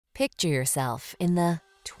Picture yourself in the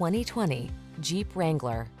 2020 Jeep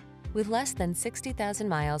Wrangler. With less than 60,000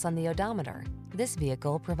 miles on the odometer, this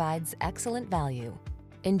vehicle provides excellent value.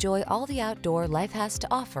 Enjoy all the outdoor life has to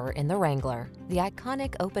offer in the Wrangler, the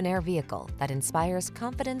iconic open-air vehicle that inspires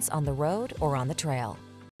confidence on the road or on the trail.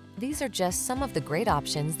 These are just some of the great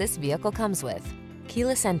options this vehicle comes with: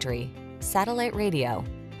 keyless entry, satellite radio,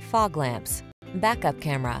 fog lamps, backup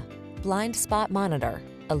camera, blind spot monitor,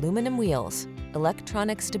 aluminum wheels,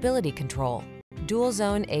 electronic stability control, dual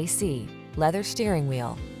zone AC, leather steering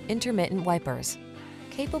wheel, intermittent wipers.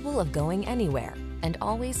 Capable of going anywhere and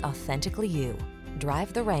always authentically you.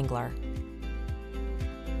 Drive the Wrangler.